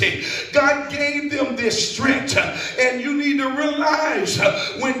ability. God gave them this strength. And you need to realize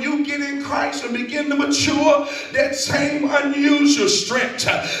when you get in Christ and begin to mature, that same unusual strength,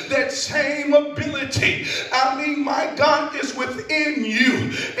 that same ability, I mean, my God, is within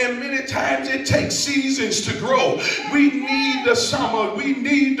you. And many times it takes seasons to grow. We need the summer. We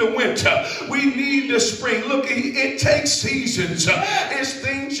need the winter. We need the spring. Look, it takes seasons. It's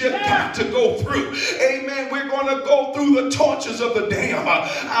things you got to go through. Amen. We're going to go through the tortures of the dam.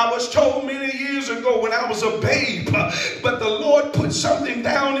 I was told many years ago when I was a babe, but the Lord put something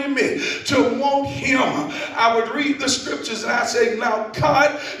down in me to want him. I would read the scriptures and I say, now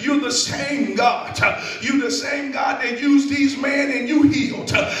God, you're the same God. You're the same God that used these men and you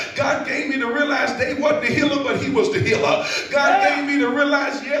healed. God gave me to realize they wasn't the healer, but he was the healer. God gave me to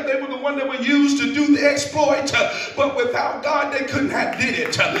realize, yeah, they were the one that were used to do the exploit, but without God, they couldn't have did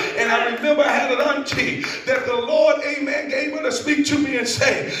it. And I remember I had an auntie that the Lord, amen, gave her to speak to me and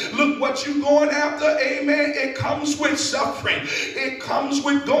say, look, what you going after, amen, it comes with suffering. It comes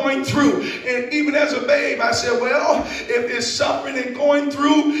with going through. And even as a babe, I said, well, if it's suffering and going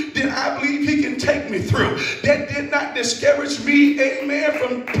through, then I believe he can take me through. That did not discourage me, amen,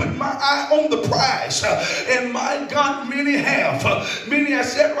 from putting my eye on the prize. And my God, many have. Many I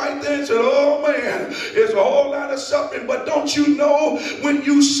sat right there and said, oh man, it's a whole lot of suffering. But don't you know, when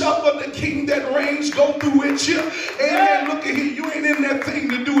you suffer, the king that reigns go through with you. Amen. Look at here, you ain't in that thing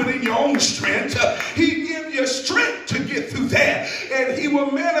to do it in your own strength. He gives you strength to get through that. And he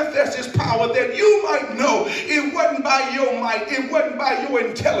will manifest his power that you might know it wasn't by your might. It wasn't by your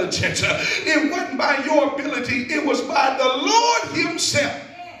intelligence. It wasn't by your ability. It was by the Lord himself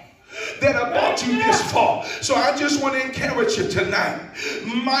that I brought you this far. So I just want to encourage you tonight.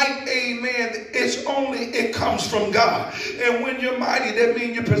 Might, amen, it comes from God. And when you're mighty, that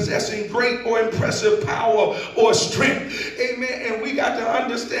means you're possessing great or impressive power or strength. Amen. And we got to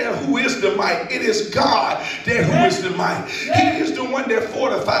understand who is the might. It is God that who is the might. He is the one that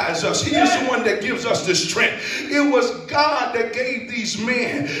fortifies us. He is the one that gives us the strength. It was God that gave these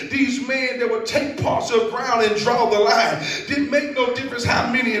men that would take parts of ground and draw the line. Didn't make no difference how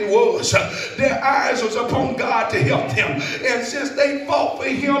many it was. Their eyes was upon God to help them. And since they fought for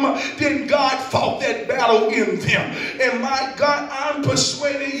him, then God fought that battle in them. And my God, I'm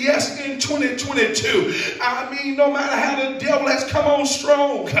persuaded, yes, in 2022, I mean, no matter how the devil has come on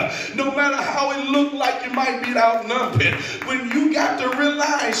strong, no matter how it looked like you might be outnumbered, when you got to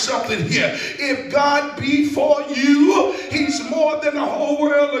realize something here, if God be for you, he's more than the whole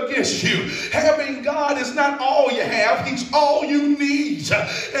world against you. Having God is not all you have, he's all you need.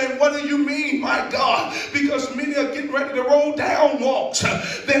 And what do you mean, my God? Because many are getting ready to roll down walks.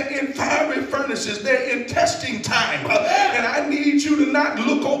 They're in fiery furnaces. They're in testing time. And I need you to not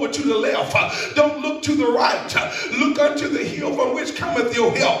look over to the left. Don't look to the right. Look unto the hill from which cometh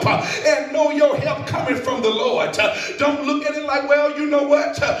your help. And know your help coming from the Lord. Don't look at it like, well, you know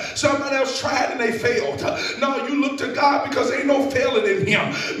what? Somebody else tried and they failed. No, you look to God because there ain't no failing in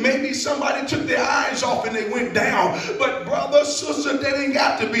him. Maybe somebody took their eyes off and they went down. But brother, sister, that ain't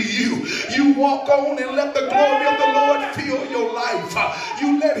got to be you. You walk on and let the glory of the Lord fill your life.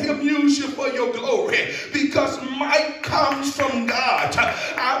 You let him use you for your glory because might comes from God.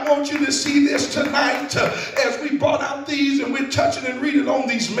 I want you to see this tonight as we brought out these and we're touching and reading on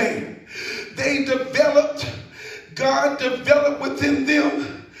these men. They developed, God developed within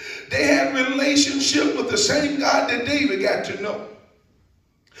them. They had relationship with the same God that David got to know.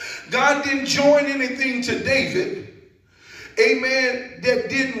 God didn't join anything to David, amen, that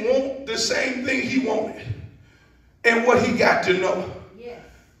didn't want the same thing he wanted and what he got to know. Yes.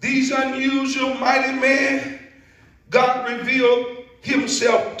 These unusual mighty men, God revealed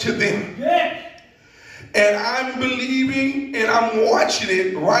himself to them. Yes. And I'm believing and I'm watching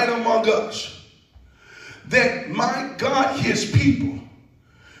it right among us that, my God, his people,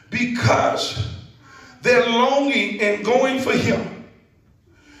 because they're longing and going for him,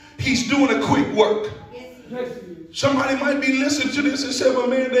 he's doing a quick work. Yes. Somebody might be listening to this and say, well,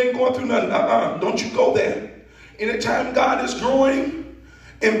 man, they ain't going through nothing. Don't you go there. Anytime God is growing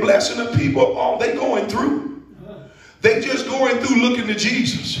and blessing the people, all they going through, they just going through looking to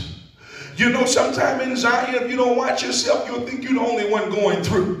Jesus. You know, sometime in Zion, if you don't watch yourself, you'll think you're the only one going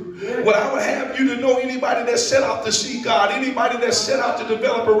through. Well, I would have you to know anybody that's set out to see God, anybody that's set out to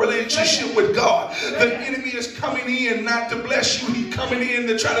develop a relationship with God, the enemy is coming in not to bless you. He's coming in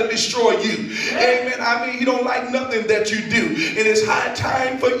to try to destroy you. Amen. I mean, he don't like nothing that you do. And it's high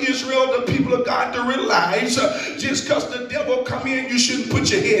time for Israel, the people of God, to realize just because the devil come in, you shouldn't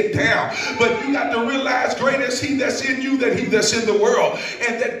put your head down. But you got to realize greater is he that's in you than he that's in the world.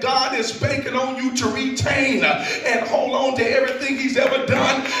 And that God is banking on you to retain and hold on to everything he's ever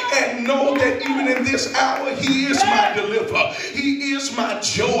done. And know that even in this hour, he is my deliverer. He is my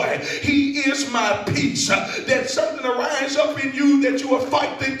joy. He is my peace. That something will rise up in you, that you will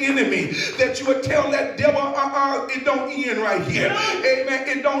fight the enemy, that you will tell that devil, it don't end right here. Amen.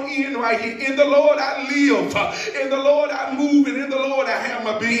 It don't end right here. In the Lord I live. In the Lord I move. And in the Lord I have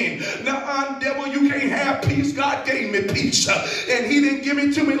my being. Now, devil, you can't have peace. God gave me peace. And he didn't give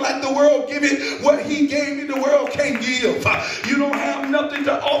it to me like the world give it. What he gave me, the world can't give. You don't have nothing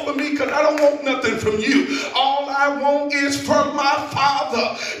to offer me, because I don't want nothing from you. All I want is from my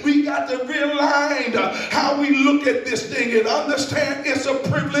Father. We got to realign how we look at this thing and understand it's a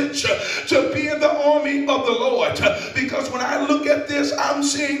privilege to be in the army of the Lord. Because when I look at this, I'm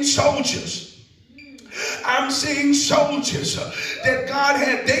seeing soldiers. I'm seeing soldiers that God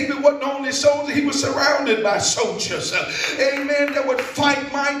had. David wasn't the only soldier. He was surrounded by soldiers. Amen. That would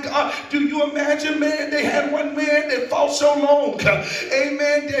fight. My God. Do you imagine, man? They had one man that fought so long.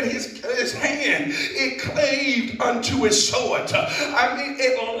 Amen. That his hand, it claved unto his sword. I mean,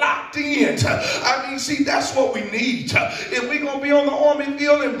 it locked in. I mean, see, that's what we need. If we're going to be on the army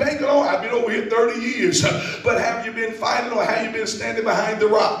field and bank it on, I've been over here 30 years. But have you been fighting, or have you been standing behind the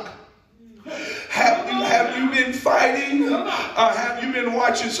rock? Have you been fighting, or have you been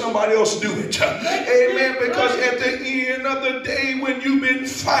watching somebody else do it? Amen. Because at the end of the day, when you've been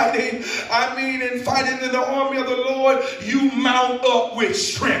fighting, and fighting in the army of the Lord, you mount up with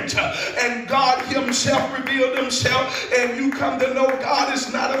strength. And God himself revealed himself, and you come to know God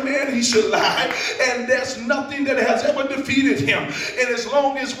is not a man he should lie, and there's nothing that has ever defeated him. And as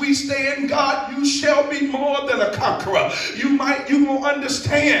long as we stay in God, you shall be more than a conqueror. You will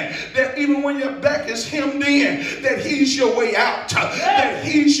understand that even when your back is hemmed in, that he's your way out, that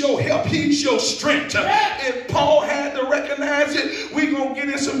he's your help, he's your strength. If Paul had to recognize it, we're going to get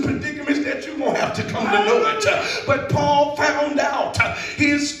in some predicaments that you're going to have to come to know it. But Paul found out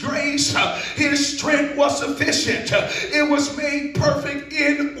his grace, his strength was sufficient. It was made perfect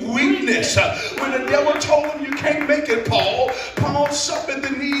in weakness. When the devil told him, you can't make it, Paul suffered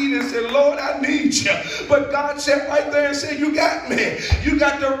the need and said, Lord, I need you. But God said right there and said, you got me. You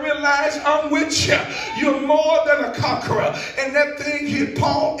got to realize I'm with you. You're more than a conqueror. And that thing hit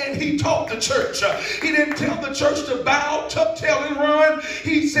Paul, and he taught the church. He didn't tell the church to bow, tuck tail, and run.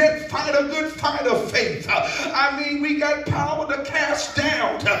 He said, fight a good fight of faith. We got power to cast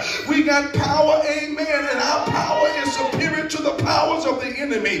down. We got power, amen, and our power is superior to the powers of the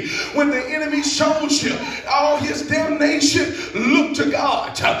enemy. When the enemy shows you all his damnation, look to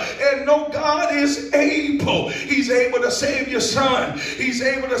God and know God is able. He's able to save your son. He's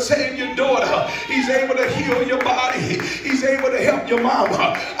able to save your daughter. He's able to heal your body. He's able to help your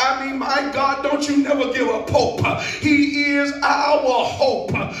mama. My God, don't you never give up hope. He is our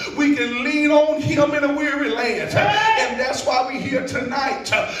hope. We can lean on him in a weary land. And that's why we're here tonight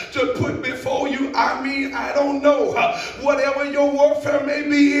to put before you, I don't know, whatever your warfare may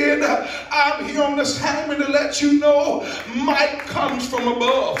be in, I'm here on assignment to let you know might comes from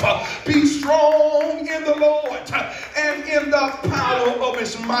above. Be strong in the Lord and in the power of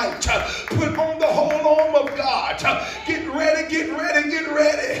his might. Put on the whole arm of God. Get ready, get ready, get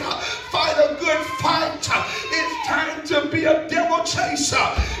ready. Fight a good fight. It's time to be a devil chaser.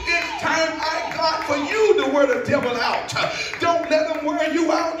 It's time, God, for you to wear the devil out. Don't let him wear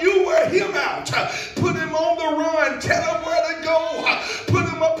you out. You wear him out. Put him on the run. Tell him where to go. Put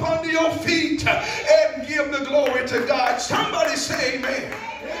him up under your feet and give the glory to God. Somebody say amen.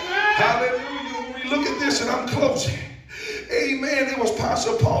 Hallelujah. When we look at this, and I'm closing. Amen. It was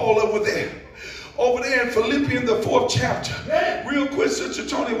Apostle Paul over there in Philippians, the 4th chapter. Real quick, Sister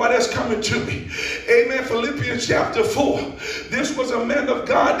Tony, while that's coming to me. Amen. Philippians chapter 4. This was a man of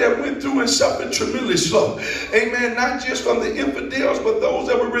God that went through and suffered tremendously. Amen. Not just from the infidels, but those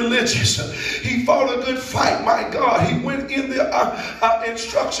that were religious. He fought a good fight. My God. He went in the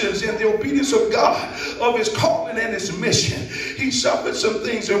instructions and the obedience of God, of his calling and his mission. He suffered some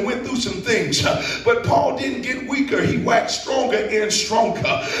things and went through some things. But Paul didn't get weaker. He waxed stronger and stronger.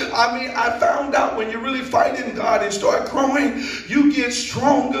 I mean, I found out when you really fight in God and start growing, you get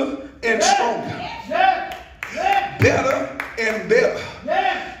stronger and stronger. Better and better.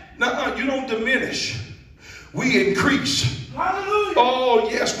 Now, you don't diminish. We increase. Hallelujah. Oh,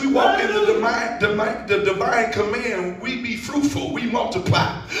 yes, we walk in the divine command. We be fruitful. We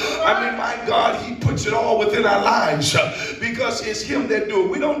multiply. I mean, my God, he puts it all within our lives because it's him that do it.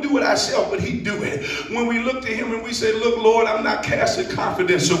 We don't do it ourselves, but he do it. When we look to him and we say, look, Lord, I'm not casting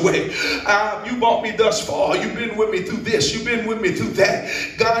confidence away. You brought me thus far. You've been with me through this. You've been with me through that.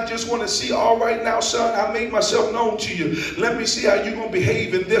 God just want to see, all right now, son, I made myself known to you. Let me see how you're going to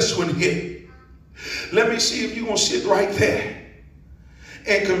behave in this one here. Let me see if you're going to sit right there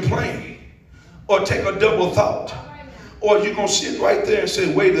and complain or take a double thought, or you're going to sit right there and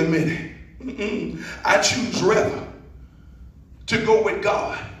say, wait a minute. I choose rather to go with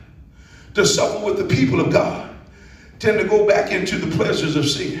God, to suffer with the people of God, than to go back into the pleasures of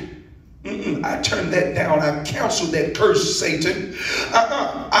sin. I turn that down. I cancel that curse, Satan.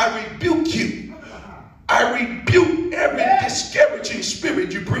 I rebuke you. I rebuke every discouraging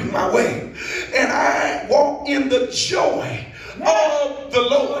spirit you bring my way. And I walk in the joy of the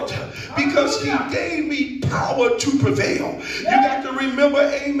Lord because he gave me power to prevail. You got to remember,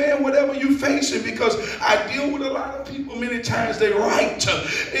 amen, whatever you're facing, because I deal with a lot of people many times. They write,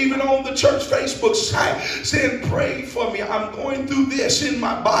 even on the church Facebook site, saying, pray for me. I'm going through this in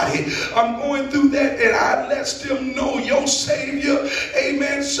my body. I'm going through that. And I let them know your Savior,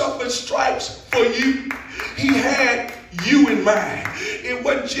 amen, suffered stripes for you. He had you in mind. It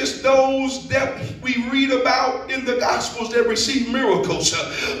wasn't just those that we read about in the Gospels that received miracles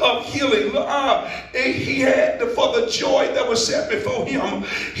of healing. He had for the joy that was set before him.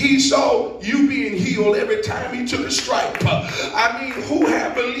 He saw you being healed every time he took a stripe. I mean, who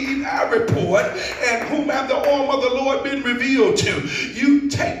have believed our report, and whom have the arm of the Lord been revealed to? You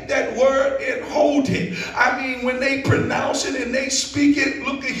take that word and hold it. I mean, when they pronounce it and they speak it,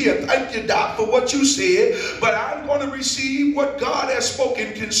 look at here. Thank you, Doc, for what you said, but I'm going to receive what God has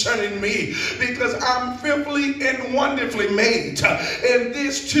spoken concerning me, because I'm fearfully and wonderfully made, and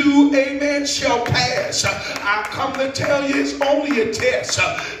this too, amen, shall pass. I come to tell you it's only a test.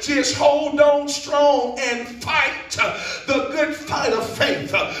 Just hold on strong and fight the good fight of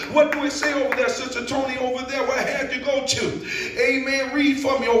faith. What do it say over there, Sister Tony, over there where I had you go to? Amen. Read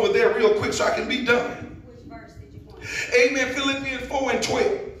for me over there real quick so I can be done. Which verse did you want? Amen. Philippians 4 and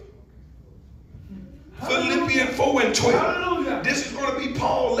 12. Philippians 4 and 12. Hallelujah. This is going to be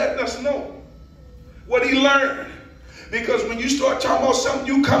Paul letting us know what he learned. Because when you start talking about something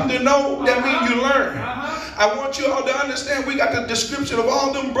you come to know, that means you learn. I want you all to understand, we got the description of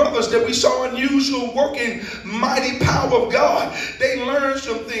all them brothers that we saw unusual working mighty power of God. They learned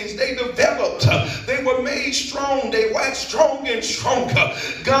some things. They developed. They were made strong. They waxed strong and stronger.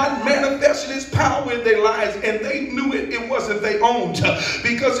 God manifested his power in their lives, and they knew it wasn't their own.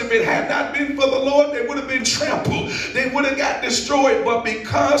 Because if it had not been for the Lord, they would have been trampled. They would have got destroyed. But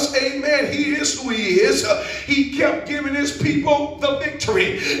because, amen, he is who he is, he kept giving his people the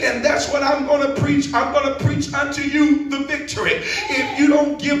victory. And that's what I'm going to preach. I'm going to preach unto you the victory. If you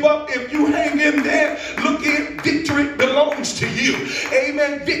don't give up, if you hang in there, look at victory belongs to you.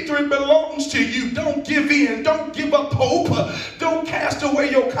 Amen. Victory belongs to you. Don't give in. Don't give up hope. Don't cast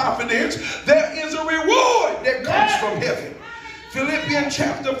away your confidence. There is a reward that comes from heaven. Philippians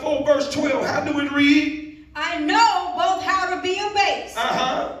chapter 4 verse 12. How do it read? I know both how to be abased,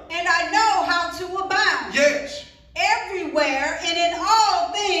 and I know how to abound. Yes. Everywhere and in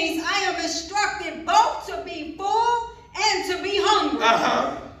all things I am instructed both to be full and to be hungry,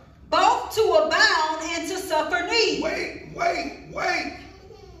 both to abound and to suffer need. Wait.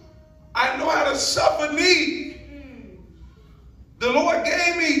 I know how to suffer need. The Lord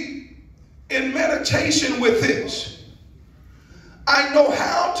gave me in meditation with this. I know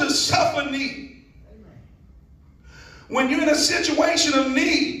how to suffer need. When you're in a situation of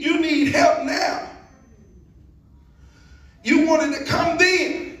need, you need help now. You wanted to come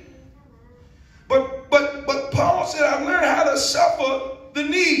then. But Paul said, I learned how to suffer the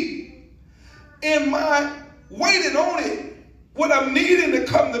need. In my waiting on it, what I'm needing to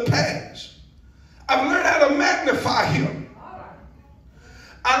come to pass.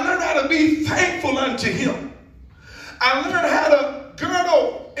 faithful unto him. I learned how to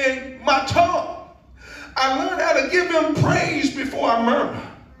girdle in my tongue. I learned how to give him praise before I murmur.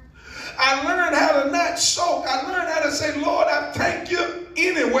 I learned how to not sulk. I learned how to say, Lord, I thank you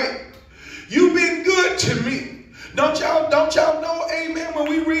anyway. You've been good to me. Don't y'all know, amen, when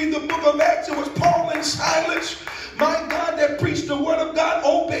we read the book of Acts, it was Paul and Silas, my God, that preached the word of God,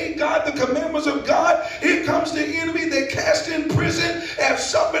 obeyed God, the commandments of God. Here comes the enemy. They cast in prison, have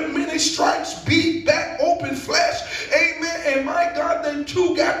suffered many stripes, beat back, open flesh. Amen. And my God, them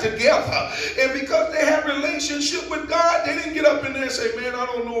two got together. And because they had relationship with God, they didn't get up in there and say, man, I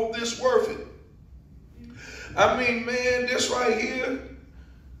don't know if this worth it. I mean, man, this right here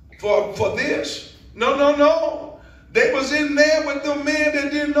for this. No. They was in there with the men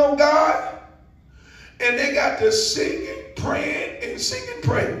that didn't know God. And they got to singing, praying, and singing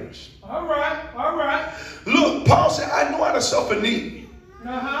prayers. All right. Look, Paul said, I know how to suffer need.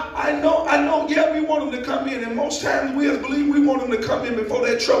 I know. Yeah, we want them to come in. And most times we as believers, we want them to come in before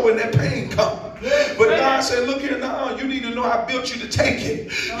that trouble and that pain comes. But God said, look here now, you need to know I built you to take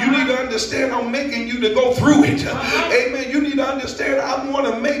it. You need to understand I'm making you to go through it. Amen. You need to understand I'm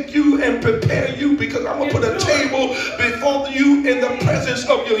going to make you and prepare you because I'm going to put a table before you in the presence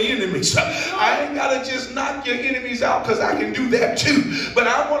of your enemies. I ain't got to just knock your enemies out because I can do that too. But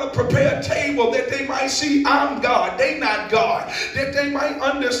I want to prepare a table that they might see I'm God. They not God. That they might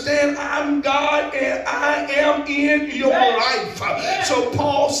understand I'm God and I am in your life. So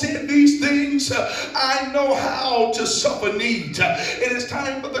Paul said these things. I know how to suffer need. It is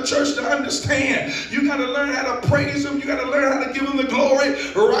time for the church to understand. You got to learn how to praise him. You got to learn how to give him the glory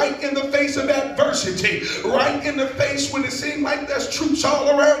right in the face of adversity. Right in the face when it seems like there's troops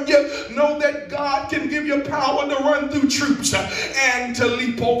all around you. Know that God can give you power to run through troops and to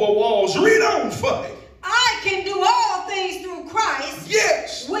leap over walls. Read on for me. I can do all things through Christ.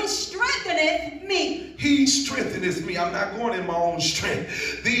 Yes. Which strengtheneth me. He strengtheneth me. I'm not going in my own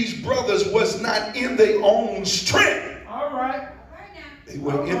strength. These brothers was not in their own strength. All right. They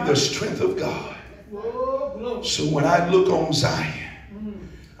were in the strength of God. So when I look on Zion,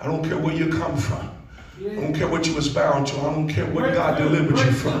 I don't care where you come from. I don't care what you was bound to. I don't care what God delivered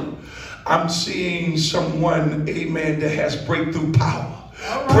you from. I'm seeing someone, amen, that has breakthrough power.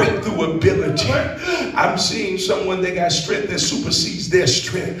 Breakthrough ability. I'm seeing someone that got strength that supersedes their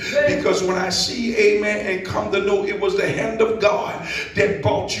strength. Because when I see, amen, and come to know it was the hand of God that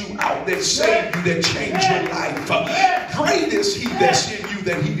brought you out, that saved you, that changed your life. Great is he that's in you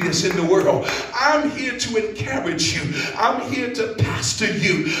than he is in the world. I'm here to encourage you. I'm here to pastor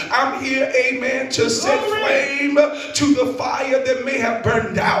you. I'm here, amen, to set flame to the fire that may have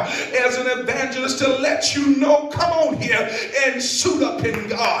burned out. As an evangelist, to let you know, come on here and suit up in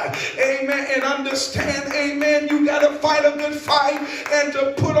God. Amen. And understand, amen, you got to fight a good fight and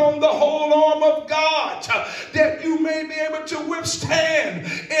to put on the whole arm of God that you may be able to withstand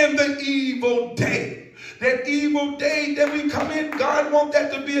in the evil day. That evil day that we come in, God wants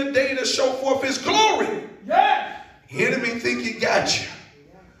that to be a day to show forth his glory. Yes. The enemy think he got you.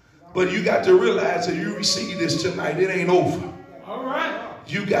 But you got to realize that you receive this tonight. It ain't over. All right.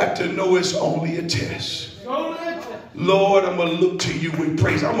 You got to know it's only a test. Lord, I'm going to look to you with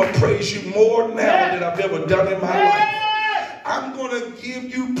praise. I'm going to praise you more now than I've ever done in my life. I'm going to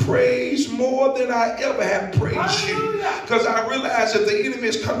give you praise more than I ever have praised you. Because I realize that the enemy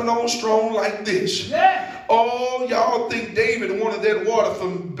is coming on strong like this. Oh, y'all think David wanted that water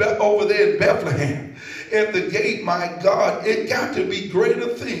from over there in Bethlehem. At the gate, my God, it got to be greater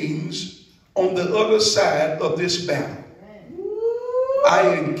things on the other side of this battle.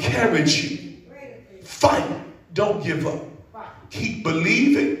 I encourage you. Fight. Don't give up. Keep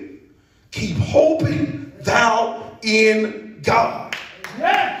believing. Keep hoping thou in God.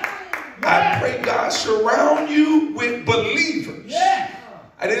 I pray God surround you with believers.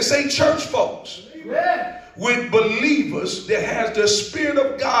 I didn't say church folks. With believers that has the Spirit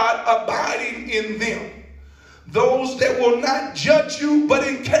of God abiding in them. Those that will not judge you but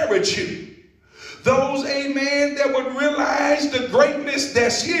encourage you. Those, amen, that would realize the greatness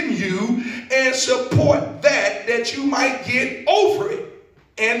that's in you and support that you might get over it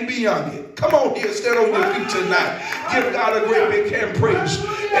and beyond it. Come on here, stand on your feet tonight. Give God a great big hand praise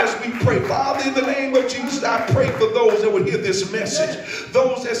as we pray. Father, in the name of Jesus, I pray for those that would hear this message.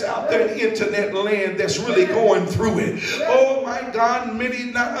 Those that's out there in internet land that's really going through it. Oh my God, many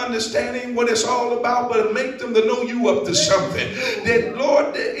not understanding what it's all about, but make them to know you up to something. That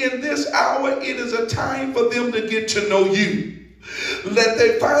Lord, in this hour, it is a time for them to get to know you. Let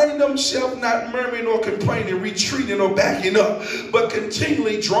they find themselves not murmuring or complaining, retreating or backing up, but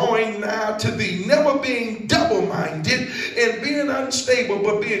continually drawing nigh to thee, never being double-minded and being unstable,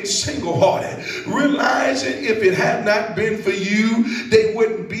 but being single-hearted, realizing if it had not been for you, they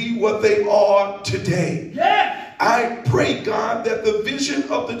wouldn't be what they are today. Yeah. I pray, God, that the vision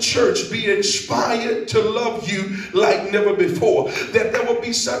of the church be inspired to love you like never before. That there will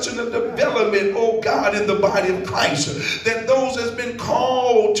be such a development, oh God, in the body of Christ. That those that's been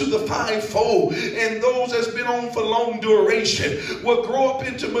called to the fivefold and those that's been on for long duration will grow up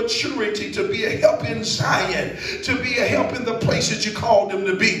into maturity to be a help in Zion, to be a help in the places you called them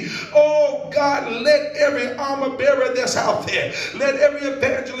to be. Oh God, let every armor bearer that's out there, let every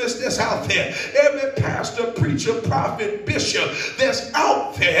evangelist that's out there, every pastor, preacher, prophet, bishop that's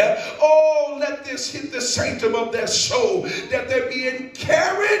out there, oh, let this hit the sanctum of their soul, that they be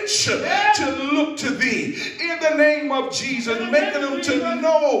encouraged to look to thee in the name of Jesus, making them to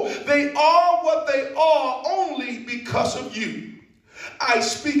know they are what they are only because of you. I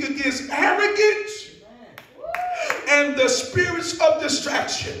speak against arrogance and the spirits of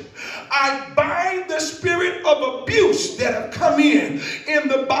distraction. I bind the spirit of abuse that have come in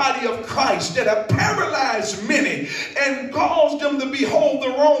the body of Christ, that have paralyzed many and caused them to behold the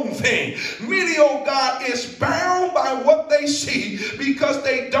wrong thing. Many, oh God, is bound by what they see because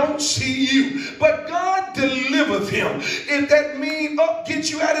they don't see you. But God, deliver them. If that means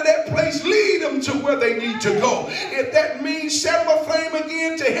get you out of that place, lead them to where they need to go. If that means set them aflame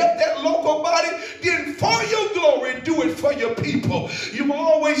again to help that local body, then for your glory, do it for your people. You've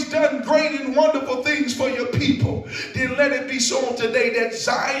always done great and wonderful things for your people. Then let it be so today that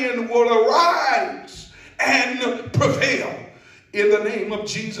Zion will arise and prevail. In the name of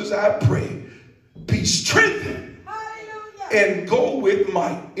Jesus, I pray. Be strengthened. Hallelujah. And go with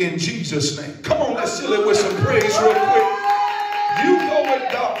might in Jesus' name. Come on, let's seal it with some praise real quick. You go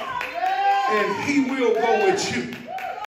with God and he will go with you.